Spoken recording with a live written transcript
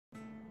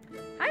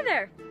Hi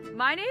there!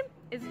 My name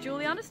is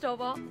Giuliana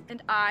Stovall,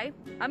 and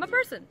I'm a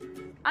person.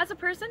 As a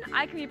person,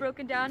 I can be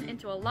broken down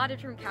into a lot of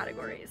different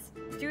categories.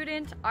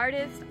 Student,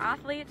 artist,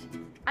 athlete,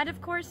 and of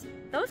course,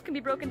 those can be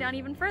broken down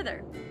even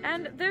further.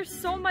 And there's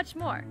so much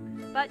more.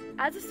 But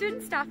as a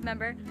student staff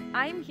member,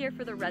 I am here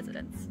for the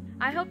residents.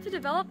 I hope to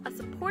develop a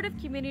supportive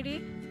community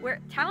where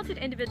talented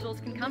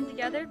individuals can come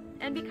together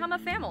and become a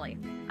family.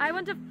 I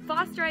want to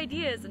foster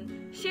ideas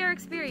and share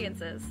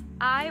experiences.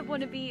 I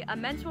want to be a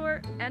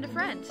mentor and a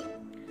friend.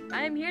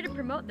 I am here to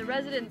promote the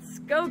residents'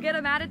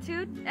 go-get-em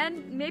attitude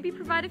and maybe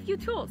provide a few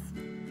tools.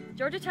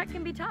 Georgia Tech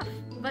can be tough,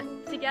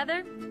 but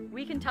together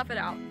we can tough it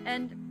out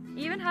and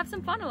even have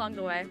some fun along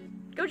the way.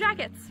 Go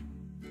Jackets!